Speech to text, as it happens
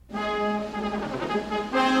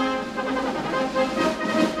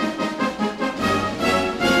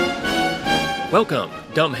Welcome,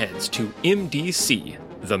 dumbheads, to MDC,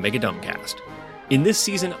 the Mega Dumbcast. In this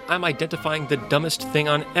season, I'm identifying the dumbest thing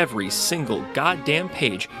on every single goddamn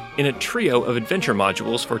page in a trio of adventure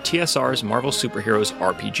modules for TSR's Marvel Superheroes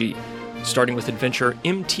RPG, starting with adventure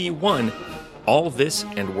MT1, All This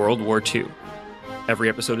and World War II. Every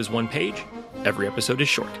episode is one page, every episode is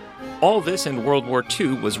short. All This and World War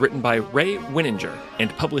II was written by Ray Winninger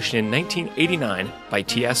and published in 1989 by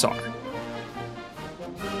TSR.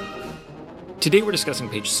 Today we're discussing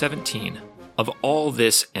page 17 of All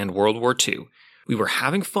This and World War II. We were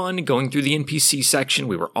having fun going through the NPC section.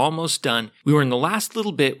 We were almost done. We were in the last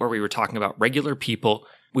little bit where we were talking about regular people.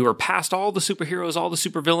 We were past all the superheroes, all the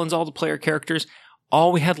supervillains, all the player characters.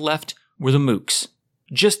 All we had left were the mooks.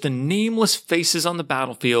 Just the nameless faces on the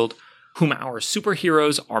battlefield whom our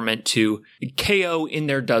superheroes are meant to KO in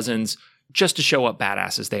their dozens just to show what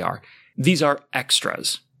badasses they are. These are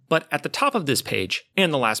extras. But at the top of this page,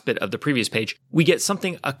 and the last bit of the previous page, we get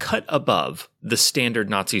something a cut above the standard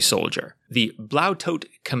Nazi soldier, the Blautot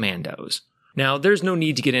Commandos. Now, there's no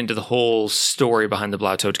need to get into the whole story behind the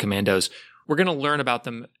Blautot Commandos. We're going to learn about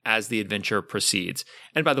them as the adventure proceeds.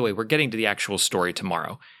 And by the way, we're getting to the actual story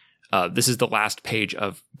tomorrow. This is the last page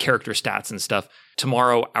of character stats and stuff.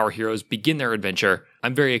 Tomorrow, our heroes begin their adventure.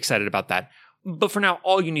 I'm very excited about that. But for now,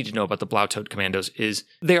 all you need to know about the Blautot Commandos is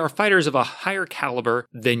they are fighters of a higher caliber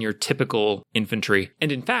than your typical infantry,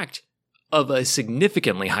 and in fact, of a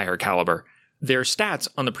significantly higher caliber. Their stats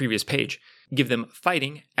on the previous page give them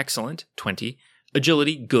fighting, excellent, 20,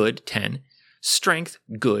 agility, good, 10, strength,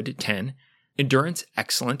 good, 10, endurance,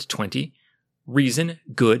 excellent, 20, reason,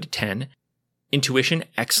 good, 10, intuition,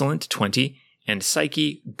 excellent, 20, and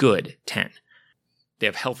psyche, good, 10. They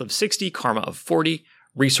have health of 60, karma of 40,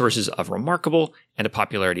 resources of remarkable, and a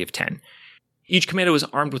popularity of 10. Each commando is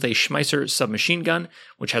armed with a Schmeisser submachine gun,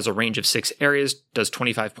 which has a range of 6 areas, does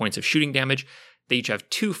 25 points of shooting damage. They each have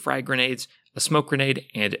 2 frag grenades, a smoke grenade,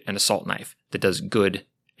 and an assault knife that does good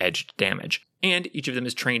edged damage. And each of them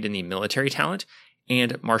is trained in the military talent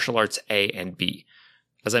and martial arts A and B.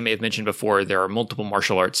 As I may have mentioned before, there are multiple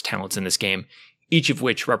martial arts talents in this game, each of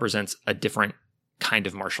which represents a different kind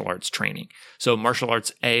of martial arts training. So martial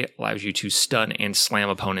arts A allows you to stun and slam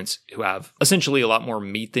opponents who have essentially a lot more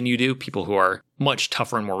meat than you do, people who are much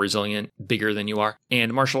tougher and more resilient, bigger than you are.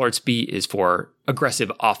 And martial arts B is for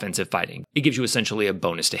aggressive offensive fighting. It gives you essentially a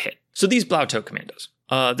bonus to hit. So these Blautot Commandos,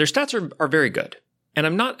 their stats are very good. And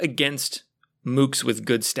I'm not against mooks with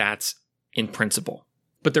good stats in principle,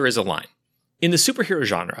 but there is a line. In the superhero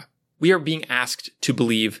genre, we are being asked to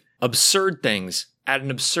believe absurd things at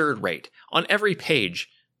an absurd rate on every page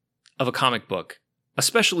of a comic book,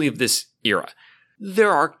 especially of this era.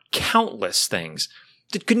 There are countless things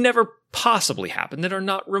that could never possibly happen that are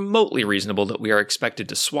not remotely reasonable that we are expected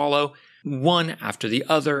to swallow one after the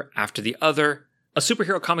other after the other. A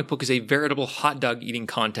superhero comic book is a veritable hot dog eating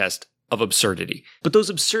contest of absurdity. But those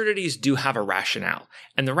absurdities do have a rationale.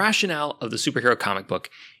 And the rationale of the superhero comic book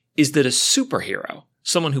is that a superhero,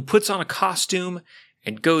 someone who puts on a costume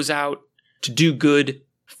and goes out to do good,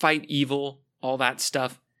 fight evil, all that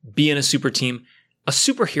stuff, be in a super team. A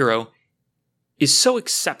superhero is so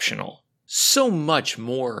exceptional, so much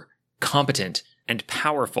more competent and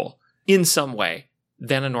powerful in some way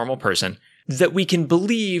than a normal person that we can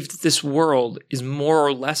believe that this world is more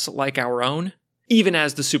or less like our own, even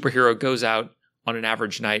as the superhero goes out on an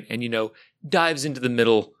average night and, dives into the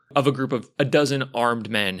middle of a group of a dozen armed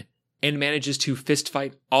men and manages to fist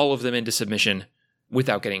fight all of them into submission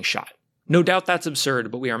without getting shot. No doubt that's absurd,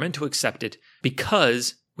 but we are meant to accept it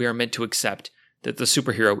because we are meant to accept that the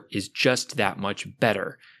superhero is just that much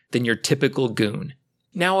better than your typical goon.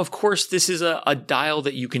 Now, of course, this is a dial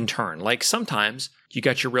that you can turn. Like sometimes you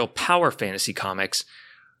got your real power fantasy comics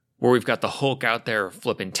where we've got the Hulk out there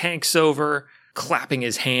flipping tanks over, clapping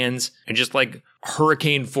his hands, and just like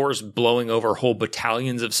hurricane force blowing over whole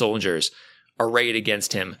battalions of soldiers arrayed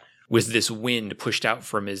against him with this wind pushed out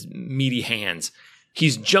from his meaty hands.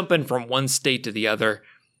 He's jumping from one state to the other.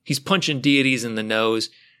 He's punching deities in the nose.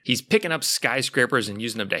 He's picking up skyscrapers and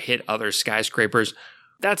using them to hit other skyscrapers.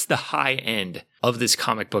 That's the high end of this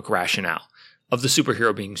comic book rationale, of the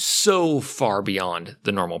superhero being so far beyond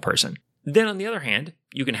the normal person. Then on the other hand,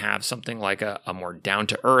 you can have something like a more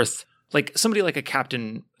down-to-earth, like somebody like a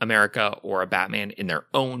Captain America or a Batman in their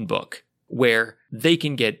own book, where they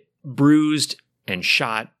can get bruised and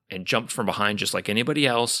shot and jumped from behind just like anybody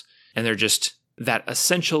else, and they're just that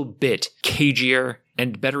essential bit cagier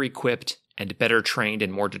and better equipped and better trained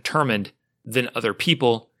and more determined than other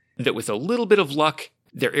people, that with a little bit of luck,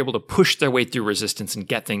 they're able to push their way through resistance and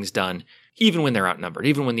get things done, even when they're outnumbered,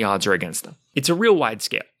 even when the odds are against them. It's a real wide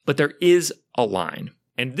scale, but there is a line.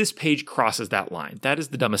 And this page crosses that line. That is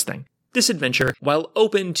the dumbest thing. This adventure, while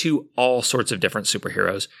open to all sorts of different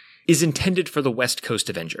superheroes, is intended for the West Coast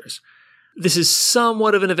Avengers. This is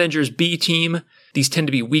somewhat of an Avengers B team. These tend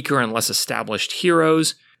to be weaker and less established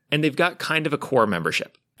heroes, and they've got kind of a core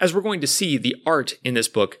membership. As we're going to see, the art in this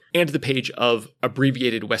book and the page of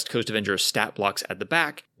abbreviated West Coast Avengers stat blocks at the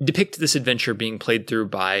back depict this adventure being played through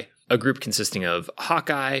by a group consisting of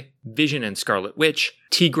Hawkeye, Vision and Scarlet Witch,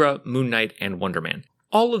 Tigra, Moon Knight, and Wonder Man.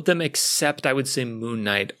 All of them except, I would say, Moon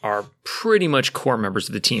Knight are pretty much core members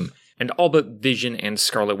of the team, and all but Vision and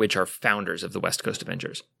Scarlet Witch are founders of the West Coast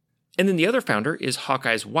Avengers. And then the other founder is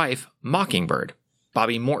Hawkeye's wife, Mockingbird,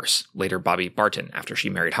 Bobby Morse, later Bobby Barton, after she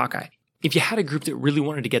married Hawkeye. If you had a group that really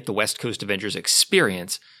wanted to get the West Coast Avengers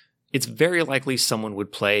experience, it's very likely someone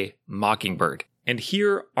would play Mockingbird. And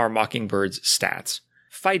here are Mockingbird's stats.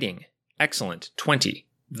 Fighting, excellent, 20,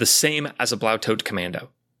 the same as a Blautot Commando.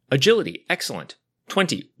 Agility, excellent,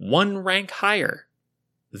 20, one rank higher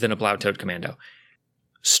than a Blautot Commando.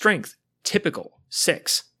 Strength, typical,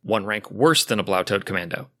 6, one rank worse than a Blautot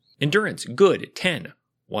Commando. Endurance, good, 10,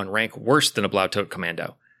 one rank worse than a Blautot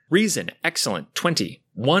Commando. Reason, excellent, 20,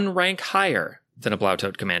 one rank higher than a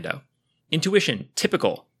Blautot Commando. Intuition,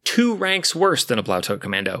 typical, 2 ranks worse than a Blautot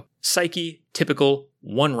Commando. Psyche, typical,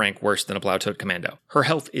 1 rank worse than a Blautot Commando. Her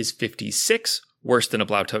health is 56, worse than a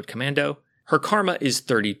Blautot Commando. Her karma is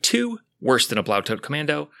 32, worse than a Blautot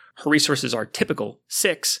Commando. Her resources are typical,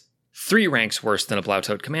 6, 3 ranks worse than a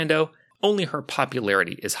Blautot Commando. Only her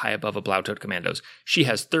popularity is high above a Blautot Commando's. She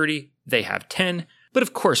has 30, they have 10. But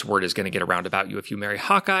of course word is going to get around about you if you marry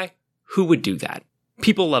Hawkeye. Who would do that?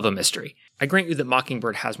 People love a mystery. I grant you that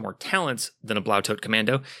Mockingbird has more talents than a Blautot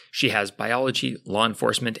Commando. She has biology, law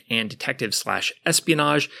enforcement, and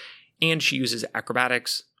detective/espionage, and she uses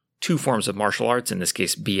acrobatics, 2 forms of martial arts, in this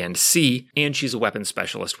case B and C, and she's a weapons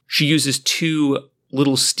specialist. She uses 2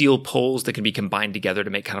 little steel poles that can be combined together to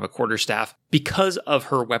make kind of a quarterstaff. Because of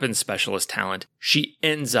her weapons specialist talent, she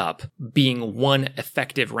ends up being 1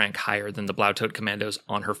 effective rank higher than the Blautot Commandos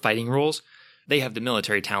on her fighting rolls. They have the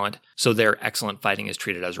military talent, so their excellent fighting is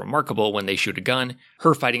treated as remarkable when they shoot a gun.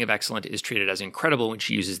 Her fighting of excellent is treated as incredible when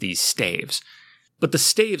she uses these staves. But the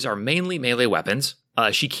staves are mainly melee weapons.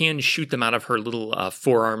 She can shoot them out of her little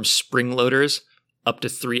forearm spring loaders up to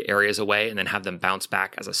 3 areas away and then have them bounce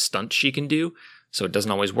back as a stunt she can do, so it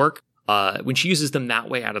doesn't always work. When she uses them that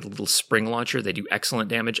way out of the little spring launcher, they do excellent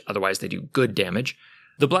damage, otherwise they do good damage.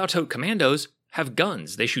 The Blautot Commandos have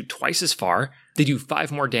guns. They shoot twice as far. They do 5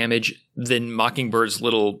 more damage than Mockingbird's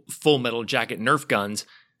little full metal jacket Nerf guns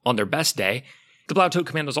on their best day. The Blautot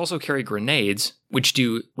Commandos also carry grenades, which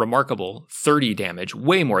do remarkable 30 damage,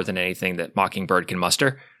 way more than anything that Mockingbird can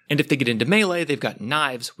muster. And if they get into melee, they've got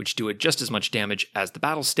knives, which do just as much damage as the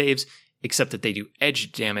battle staves, except that they do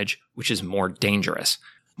edged damage, which is more dangerous,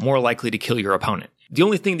 more likely to kill your opponent. The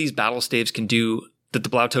only thing these battle staves can do that the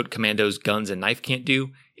Blautot Commandos' guns and knife can't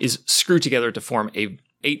do is screw together to form a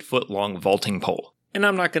 8-foot-long vaulting pole. And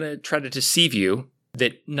I'm not going to try to deceive you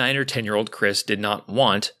that 9 or 10-year-old Chris did not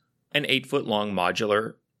want an 8-foot-long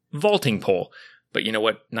modular vaulting pole. But you know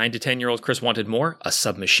what 9 to 10-year-old Chris wanted more? A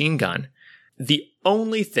submachine gun. The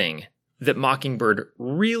only thing that Mockingbird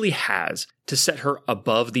really has to set her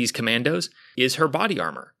above these commandos is her body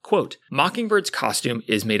armor. Quote, Mockingbird's costume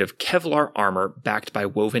is made of Kevlar armor backed by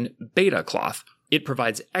woven beta cloth. It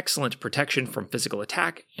provides excellent protection from physical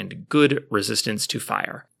attack and good resistance to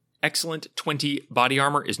fire. Excellent 20 body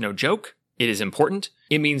armor is no joke. It is important.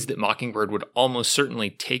 It means that Mockingbird would almost certainly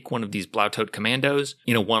take one of these Blautot Commandos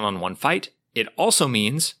in a one-on-one fight. It also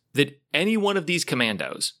means that any one of these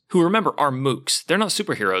commandos, who remember are mooks, they're not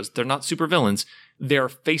superheroes, they're not supervillains, they're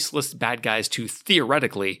faceless bad guys to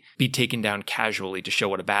theoretically be taken down casually to show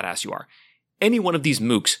what a badass you are. Any one of these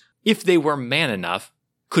mooks, if they were man enough,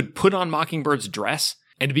 could put on Mockingbird's dress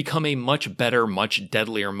and become a much better, much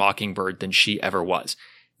deadlier Mockingbird than she ever was.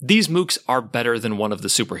 These mooks are better than one of the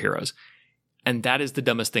superheroes. And that is the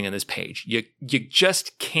dumbest thing on this page. You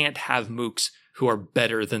just can't have mooks who are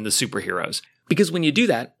better than the superheroes. Because when you do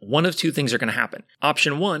that, one of 2 things are going to happen.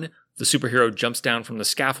 Option 1, the superhero jumps down from the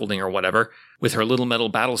scaffolding or whatever with her little metal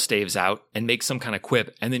battle staves out and makes some kind of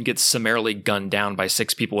quip and then gets summarily gunned down by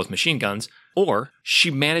 6 people with machine guns. Or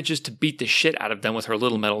she manages to beat the shit out of them with her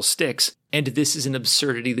little metal sticks. And this is an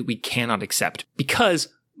absurdity that we cannot accept because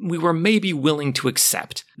we were maybe willing to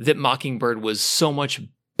accept that Mockingbird was so much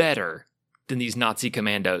better than these Nazi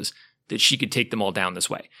commandos that she could take them all down this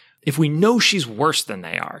way. If we know she's worse than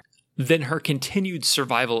they are, then her continued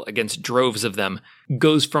survival against droves of them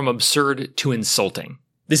goes from absurd to insulting.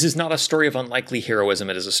 This is not a story of unlikely heroism,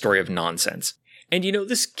 it is a story of nonsense. And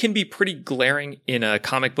this can be pretty glaring in a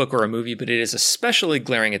comic book or a movie, but it is especially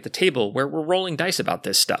glaring at the table where we're rolling dice about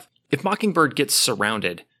this stuff. If Mockingbird gets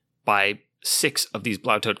surrounded by 6 of these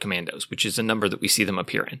Blautoad commandos, which is a number that we see them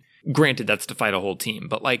appear in. Granted, that's to fight a whole team,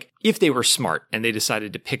 but if they were smart and they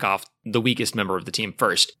decided to pick off the weakest member of the team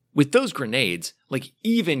first, with those grenades,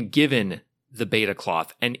 even given the beta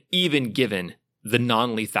cloth and even given the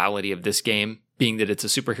non-lethality of this game, being that it's a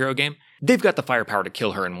superhero game, they've got the firepower to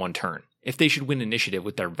kill her in one turn. If they should win initiative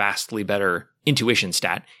with their vastly better intuition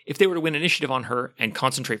stat, if they were to win initiative on her and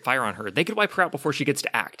concentrate fire on her, they could wipe her out before she gets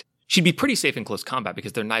to act. She'd be pretty safe in close combat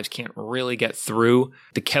because their knives can't really get through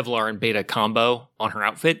the Kevlar and beta combo on her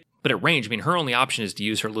outfit. But at range, her only option is to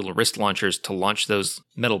use her little wrist launchers to launch those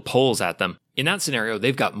metal poles at them. In that scenario,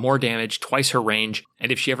 they've got more damage, twice her range,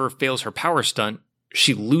 and if she ever fails her power stunt,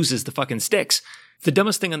 she loses the fucking sticks. The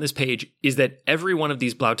dumbest thing on this page is that every one of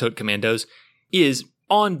these Blautoad commandos is,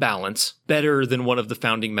 on balance, better than one of the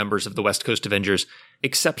founding members of the West Coast Avengers,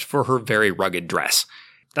 except for her very rugged dress.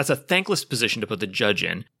 That's a thankless position to put the judge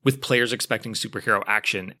in, with players expecting superhero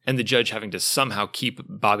action, and the judge having to somehow keep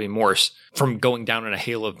Bobby Morse from going down in a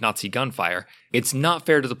hail of Nazi gunfire. It's not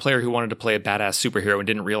fair to the player who wanted to play a badass superhero and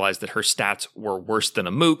didn't realize that her stats were worse than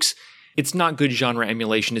a mook's. It's not good genre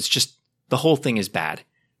emulation, it's just the whole thing is bad.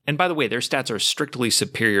 And by the way, their stats are strictly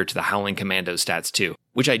superior to the Howling Commando's stats too,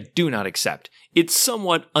 which I do not accept. It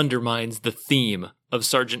somewhat undermines the theme of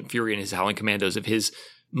Sergeant Fury and his Howling Commandos of his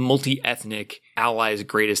multi-ethnic Allies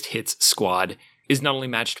greatest hits squad is not only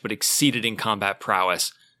matched but exceeded in combat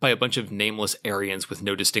prowess by a bunch of nameless Aryans with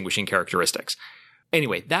no distinguishing characteristics.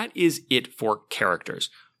 Anyway, that is it for characters.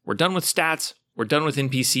 We're done with stats, we're done with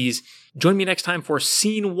NPCs. Join me next time for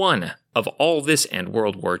Scene 1 of All This and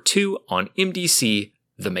World War II on MDC,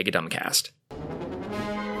 the Mega Dumbcast.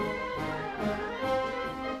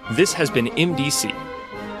 This has been MDC.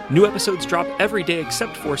 New episodes drop every day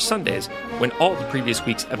except for Sundays, when all the previous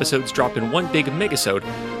week's episodes drop in one big megasode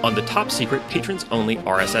on the top-secret patrons-only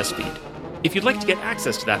RSS feed. If you'd like to get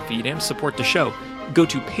access to that feed and support the show, go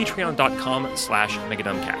to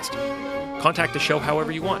patreon.com/megadumbcast. Contact the show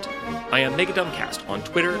however you want. I am Megadumbcast on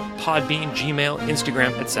Twitter, Podbean, Gmail,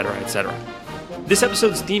 Instagram, etc., etc. This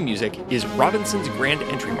episode's theme music is Robinson's Grand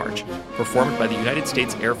Entry March, performed by the United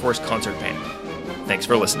States Air Force Concert Band. Thanks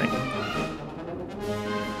for listening.